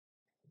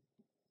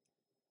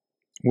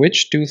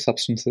Which two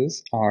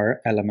substances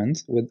are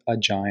elements with a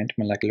giant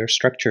molecular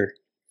structure?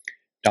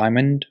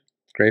 Diamond,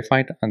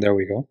 graphite, and there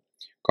we go.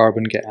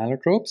 Carbon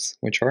allotropes,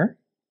 which are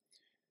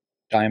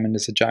diamond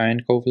is a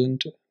giant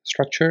covalent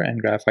structure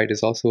and graphite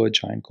is also a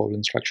giant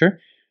covalent structure.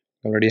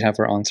 We already have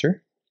our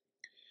answer.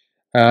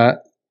 Then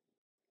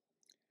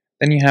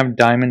you have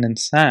diamond and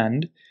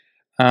sand.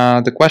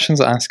 The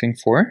question's asking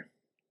for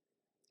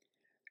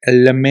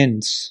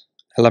elements,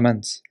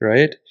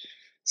 right?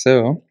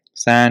 So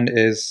sand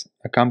is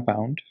a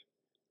compound,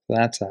 so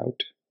that's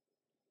out.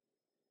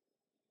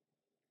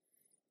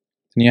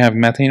 Then you have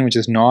methane, which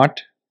is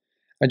not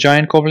a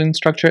giant covalent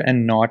structure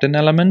and not an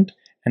element,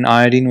 and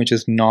iodine, which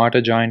is not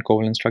a giant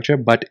covalent structure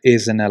but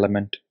is an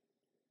element.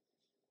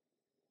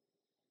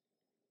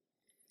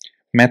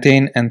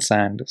 Methane and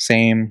sand,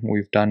 same.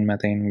 We've done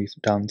methane, we've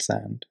done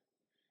sand.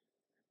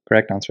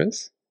 Correct answer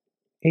is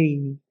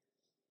A.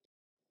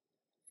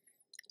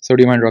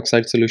 Sodium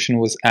hydroxide solution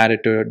was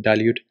added to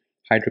dilute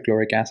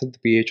hydrochloric acid. The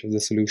pH of the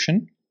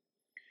solution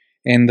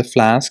in the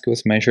flask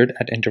was measured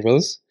at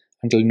intervals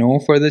until no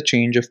further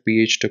change of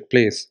pH took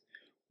place.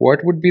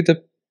 What would be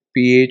the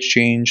pH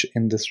change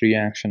in this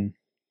reaction?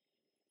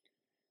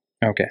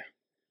 Okay,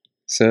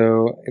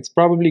 so it's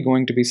probably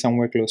going to be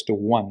somewhere close to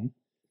 1.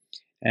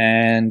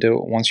 And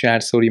once you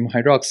add sodium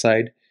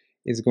hydroxide,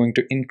 it's going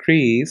to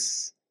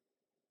increase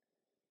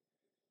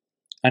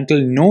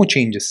until no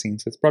change is seen.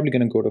 So it's probably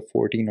going to go to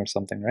 14 or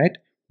something, right?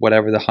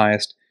 Whatever the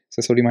highest.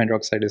 So sodium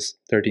hydroxide is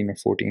 13 or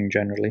 14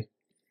 generally,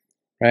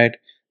 right?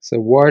 So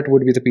what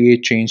would be the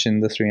pH change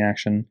in this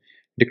reaction?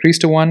 Decrease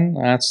to 1,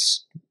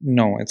 that's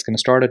no, it's going to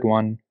start at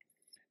 1.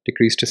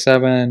 Decrease to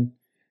 7.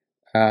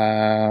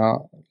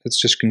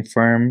 Let's just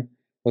confirm.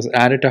 Was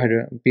added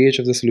to pH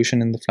of the solution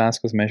in the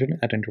flask was measured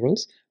at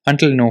intervals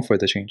until no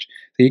further change.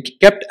 So you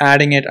kept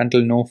adding it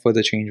until no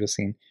further change was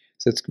seen.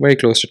 So it's very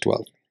close to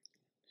 12,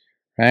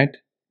 right?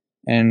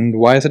 And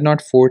why is it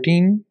not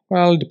 14?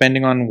 Well,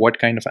 depending on what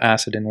kind of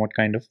acid and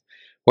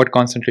what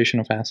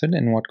concentration of acid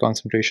and what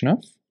concentration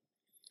of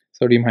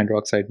sodium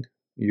hydroxide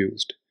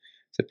used.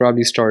 So it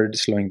probably started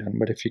slowing down,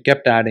 but if you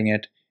kept adding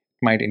it, it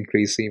might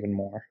increase even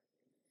more.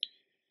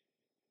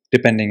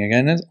 Depending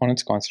again on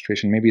its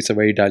concentration. Maybe it's a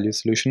very dilute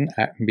solution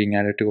being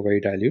added to a very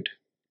dilute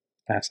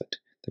acid.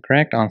 The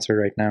correct answer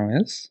right now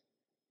is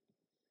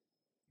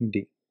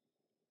D.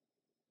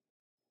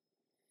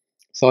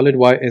 Solid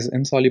Y is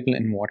insoluble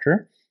in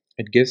water.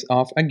 It gives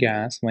off a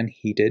gas when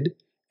heated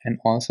and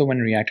also when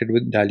reacted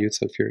with dilute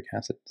sulfuric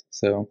acid.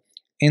 So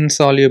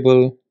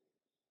insoluble,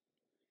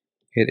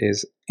 it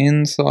is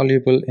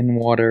insoluble in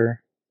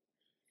water.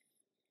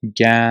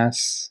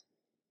 Gas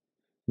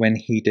when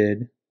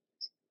heated.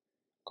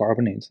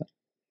 Carbonate.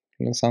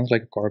 It sounds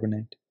like a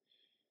carbonate,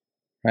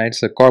 right?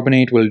 So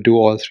carbonate will do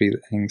all three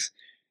things.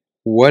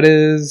 What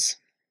is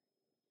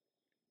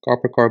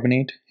copper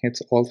carbonate?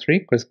 It's all three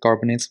because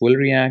carbonates will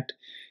react.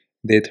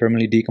 They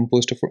thermally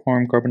decompose to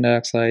form carbon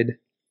dioxide.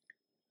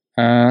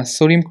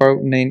 Sodium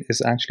carbonate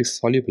is actually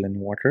soluble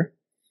in water,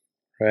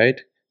 right?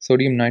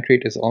 Sodium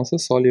nitrate is also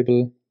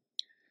soluble.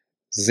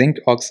 Zinc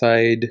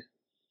oxide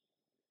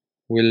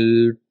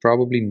will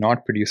probably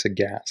not produce a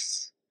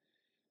gas.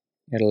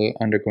 It'll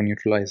undergo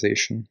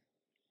neutralization,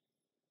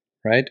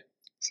 right?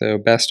 So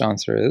best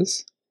answer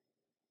is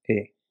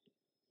A.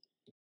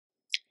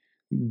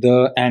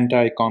 The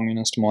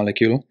anti-communist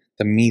molecule,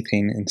 the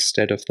methane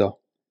instead of the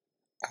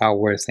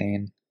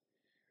awethane,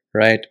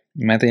 right?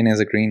 Methane is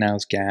a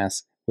greenhouse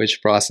gas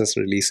which process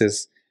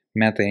releases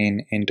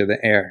methane into the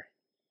air.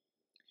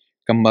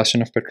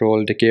 Combustion of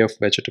petrol, decay of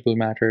vegetable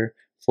matter,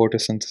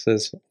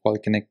 photosynthesis,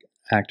 volcanic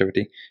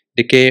activity.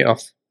 Decay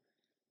of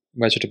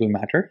vegetable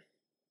matter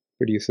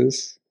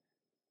produces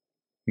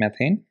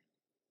methane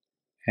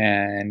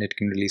and it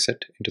can release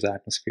it into the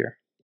atmosphere.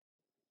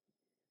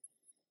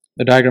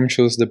 The diagram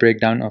shows the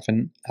breakdown of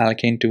an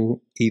alkane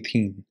to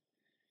ethene.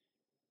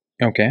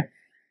 Okay,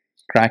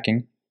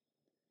 cracking.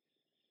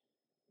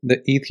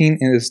 The ethene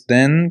is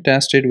then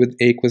tested with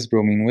aqueous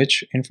bromine,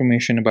 which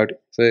information about,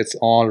 so it's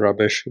all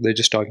rubbish, they're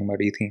just talking about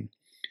ethene.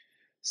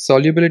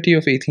 Solubility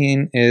of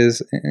ethene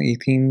is,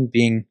 ethene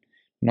being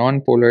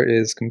non-polar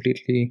is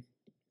completely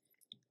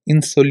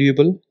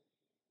insoluble,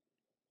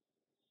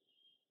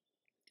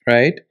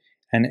 right?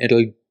 And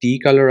it'll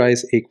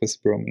decolorize aqueous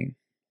bromine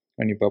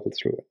when you bubble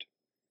through it,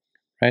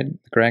 right?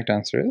 The correct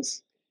answer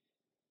is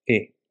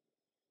A.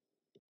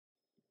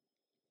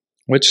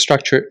 Which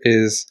structure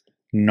is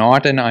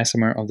not an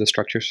isomer of the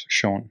structures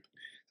shown?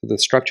 So the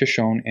structure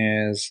shown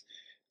is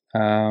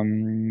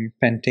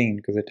pentane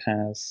because it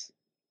has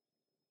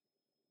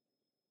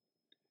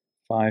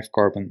 5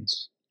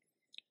 carbons.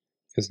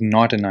 Is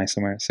not an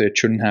isomer, so it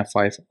shouldn't have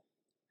 5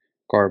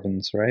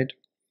 carbons, right?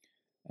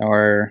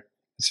 Or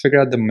let's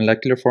figure out the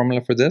molecular formula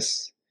for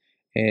this.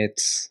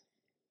 It's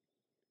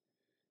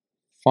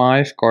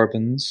 5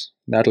 carbons,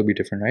 that'll be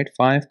different, right?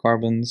 5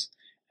 carbons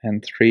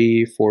and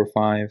 3, 4,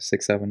 5,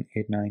 6, 7,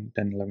 8, 9,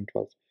 10, 11,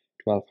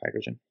 12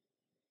 hydrogen.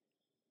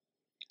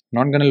 I'm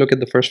not going to look at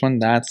the first one,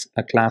 that's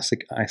a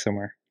classic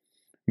isomer.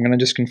 I'm going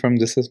to just confirm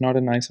this is not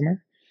an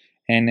isomer,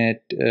 and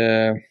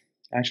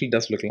Actually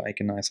does look like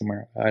an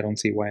isomer. I don't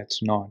see why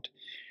it's not.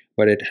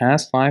 But it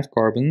has 5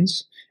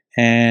 carbons,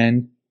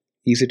 and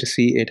easy to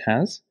see it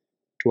has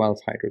 12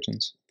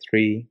 hydrogens,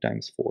 3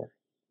 times 4,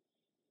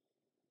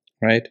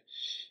 right?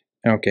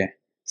 Okay.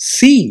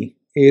 C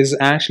is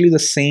actually the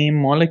same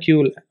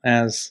molecule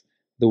as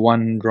the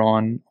one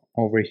drawn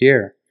over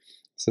here.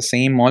 It's the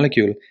same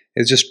molecule.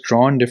 It's just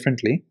drawn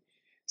differently.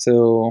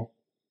 So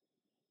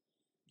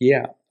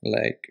yeah,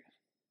 like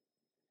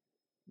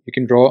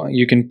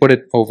you can put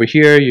it over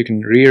here, you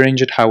can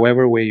rearrange it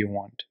however way you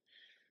want,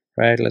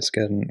 right? Let's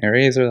get an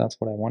eraser. That's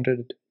what I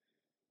wanted.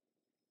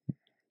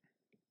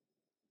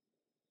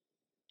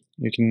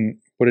 You can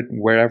put it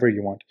wherever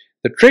you want.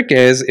 The trick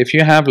is, if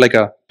you have like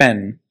a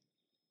pen,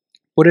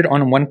 put it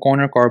on one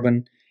corner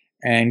carbon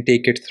and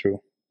take it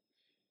through.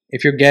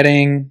 If you're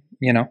getting,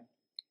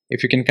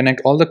 if you can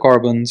connect all the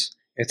carbons,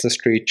 it's a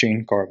straight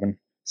chain carbon.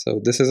 So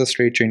this is a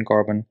straight chain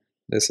carbon.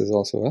 This is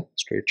also a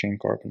straight chain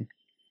carbon,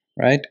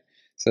 right?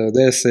 So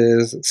this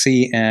is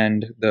C,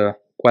 and the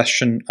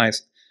question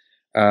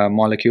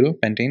molecule,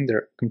 pentane,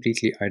 they're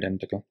completely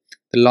identical.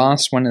 The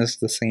last one is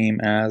the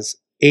same as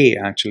A,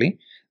 actually.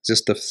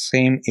 Just the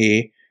same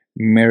A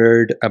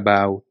mirrored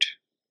about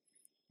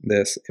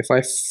this. If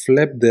I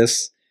flip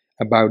this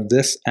about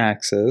this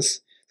axis,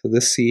 so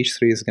this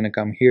CH3 is going to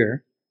come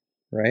here,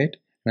 right?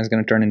 And it's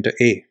going to turn into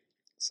A.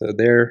 So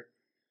they're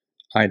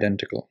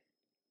identical.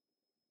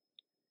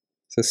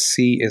 So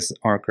C is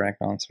our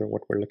correct answer,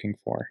 what we're looking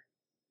for.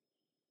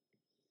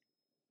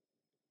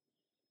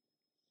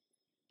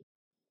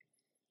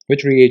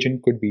 Which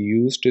reagent could be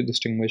used to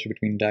distinguish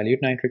between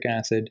dilute nitric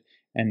acid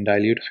and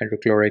dilute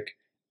hydrochloric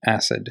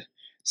acid?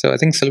 So I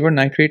think silver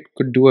nitrate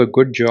could do a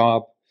good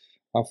job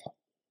of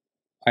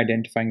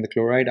identifying the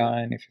chloride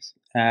ion. If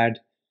you add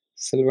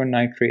silver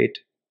nitrate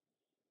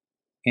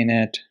in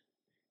it,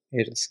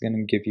 it's going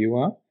to give you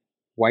a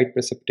white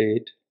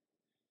precipitate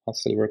of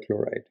silver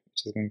chloride,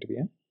 which is going to be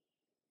a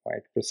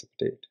white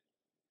precipitate,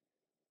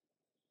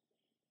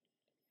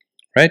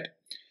 right?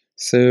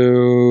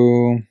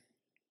 So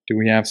do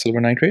we have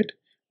silver nitrate?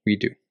 We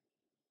do.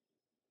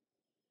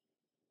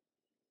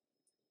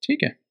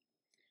 Okay.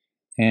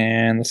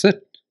 And that's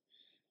it.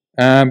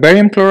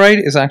 Barium chloride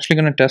is actually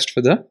going to test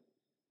for the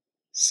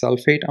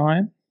sulfate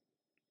ion.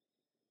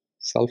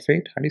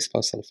 Sulfate, how do you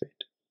spell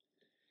sulfate?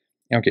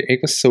 Okay,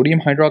 aqueous sodium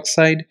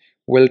hydroxide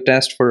will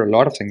test for a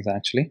lot of things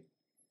actually.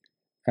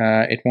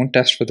 It won't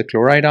test for the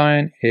chloride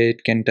ion.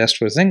 It can test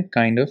for zinc,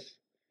 kind of.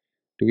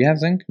 Do we have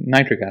zinc?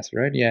 Nitric acid,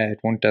 right? Yeah, it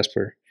won't test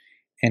for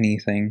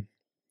anything.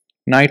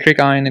 Nitric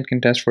ion, it can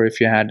test for if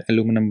you had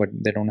aluminum, but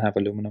they don't have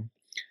aluminum.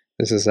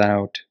 This is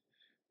out.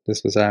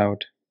 This was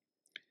out.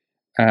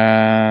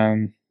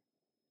 Copper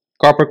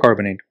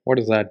carbonate, what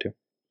does that do?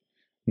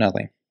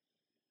 Nothing.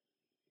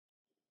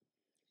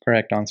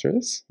 Correct answer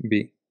is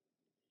B.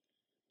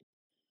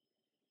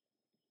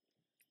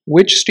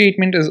 Which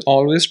statement is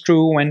always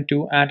true when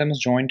two atoms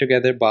join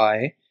together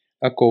by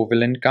a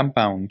covalent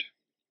compound?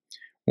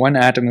 One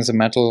atom is a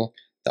metal,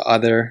 the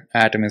other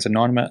atom is a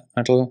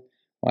non-metal.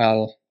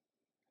 Well,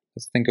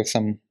 let's think of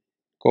some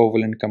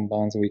covalent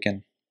compounds we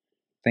can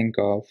think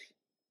of.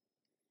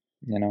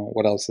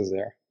 What else is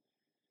there?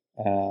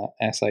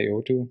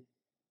 SiO2,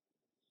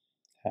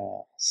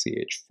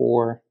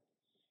 CH4.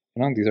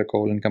 These are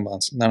covalent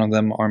compounds. None of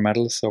them are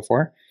metals so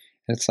far.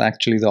 It's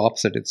actually the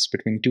opposite. It's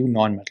between two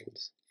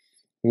non-metals.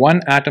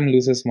 One atom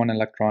loses one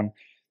electron,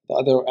 the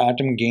other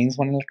atom gains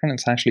one electron.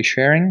 It's actually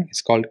sharing.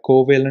 It's called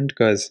covalent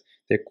because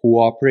they're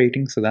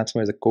cooperating, so that's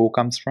where the co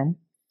comes from,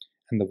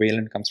 and the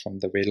valent comes from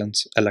the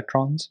valence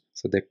electrons,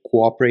 so they're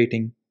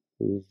cooperating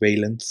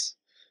valence.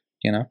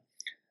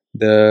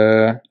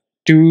 The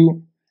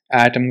two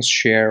atoms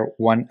share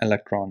one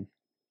electron.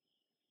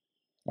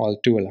 Well,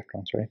 2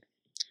 electrons, right?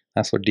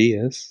 That's what D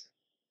is.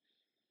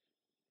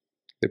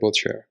 They both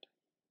share it.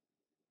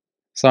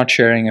 It's not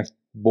sharing if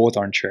both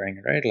aren't sharing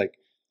it, right? Like,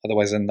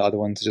 otherwise then the other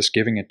one's just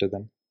giving it to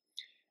them.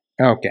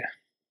 Okay.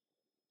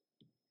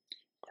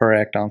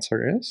 Correct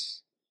answer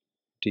is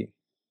D.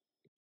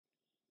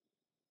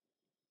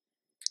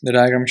 The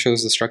diagram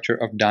shows the structure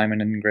of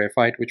diamond and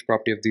graphite. Which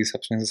property of these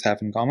substances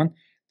have in common?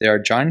 They are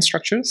giant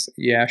structures.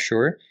 Yeah,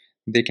 sure.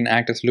 They can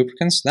act as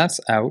lubricants. That's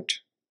out.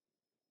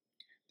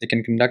 They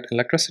can conduct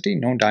electricity.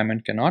 No,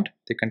 diamond cannot.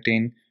 They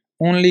contain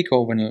only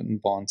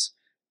covalent bonds.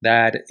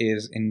 That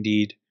is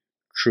indeed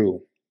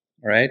true,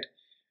 right?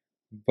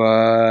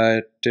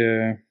 But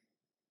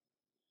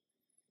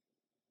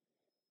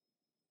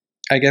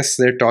I guess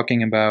they're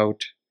talking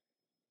about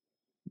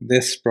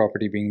this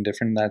property being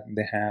different, that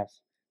they have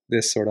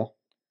this sort of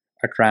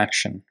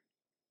attraction.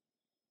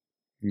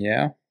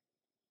 Yeah,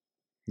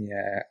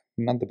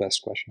 not the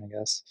best question, I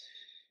guess,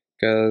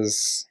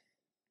 because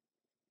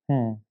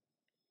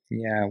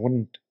yeah, I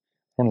don't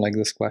like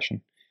this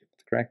question.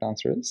 The correct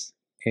answer is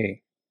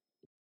A.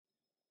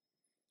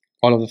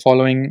 All of the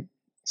following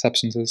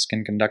substances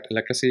can conduct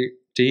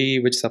electricity.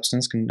 Which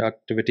substance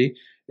conductivity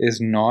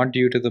is not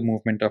due to the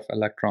movement of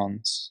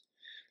electrons?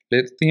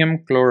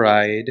 Lithium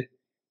chloride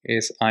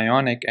is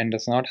ionic and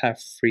does not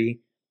have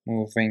free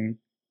moving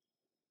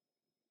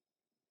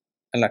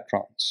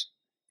electrons.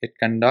 It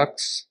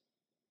conducts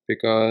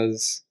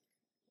because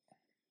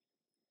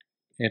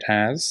it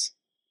has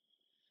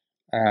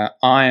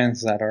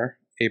ions that are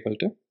able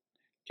to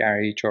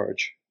carry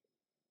charge.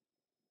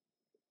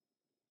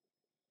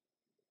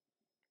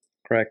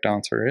 Correct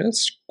answer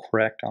is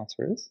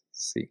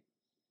C.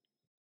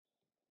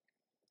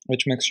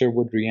 Which mixture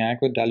would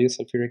react with dilute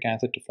sulfuric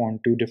acid to form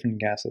two different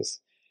gases?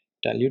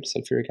 Dilute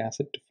sulfuric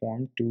acid to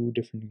form two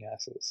different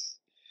gases.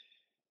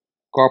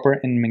 Copper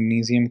and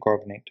magnesium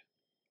carbonate.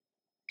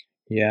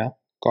 Yeah,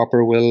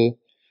 copper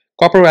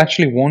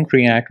actually won't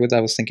react with, I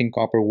was thinking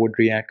copper would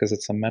react because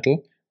it's a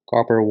metal.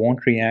 Copper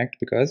won't react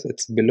because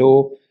it's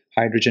below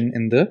hydrogen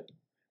in the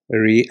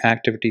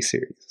reactivity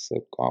series.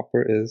 So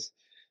copper is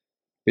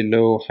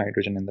below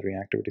hydrogen in the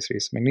reactivity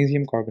series.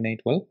 Magnesium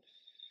carbonate will.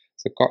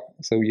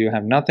 So you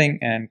have nothing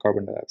and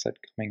carbon dioxide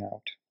coming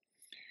out.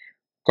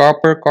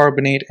 Copper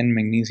carbonate and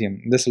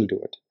magnesium, this will do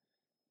it.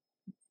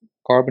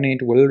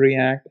 Carbonate will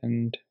react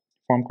and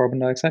form carbon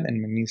dioxide,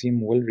 and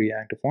magnesium will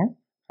react to form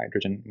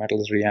hydrogen.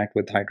 Metals react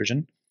with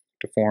hydrogen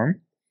to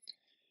form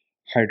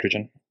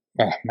hydrogen.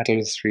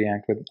 Metals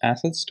react with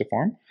acids to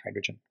form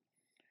hydrogen.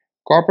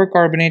 Copper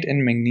carbonate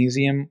and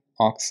magnesium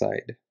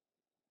oxide.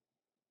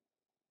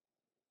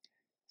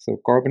 So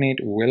carbonate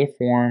will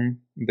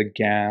form the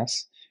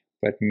gas,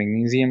 but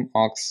magnesium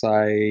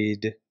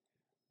oxide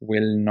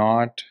will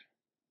not,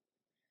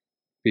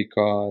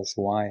 because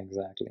why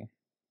exactly?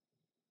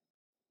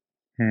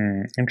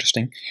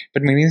 Interesting.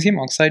 But magnesium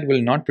oxide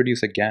will not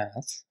produce a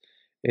gas.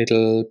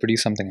 It'll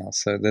produce something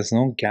else. So there's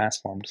no gas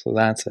formed. So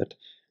that's it.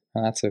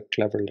 That's a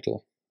clever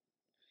little,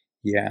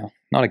 yeah,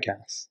 not a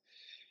gas.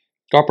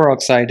 Copper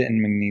oxide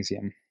and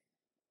magnesium.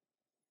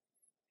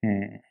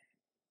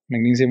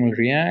 Magnesium will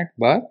react,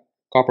 but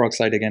copper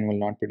oxide again will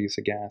not produce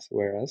a gas,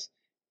 whereas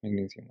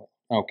magnesium will.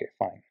 Okay,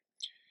 fine.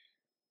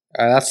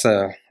 That's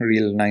a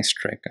real nice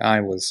trick. I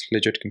was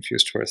legit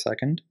confused for a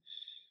second.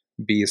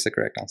 B is the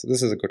correct answer.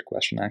 This is a good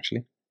question,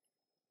 actually.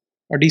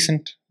 Or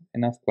decent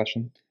enough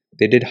question.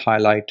 They did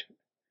highlight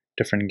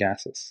different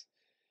gases,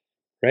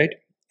 right?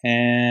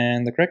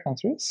 And the correct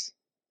answer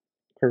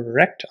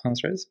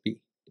is B.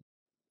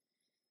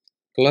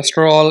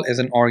 Cholesterol is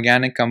an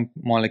organic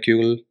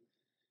molecule.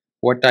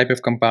 What type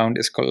of compound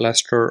is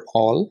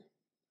cholesterol?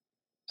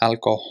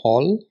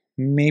 Alcohol,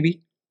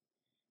 maybe?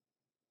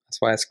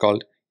 That's why it's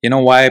called. You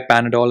know why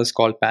Panadol is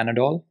called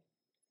Panadol?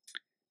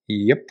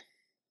 Yep.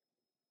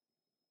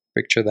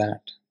 Picture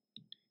that.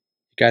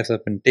 You guys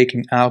have been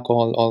taking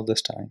alcohol all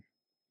this time.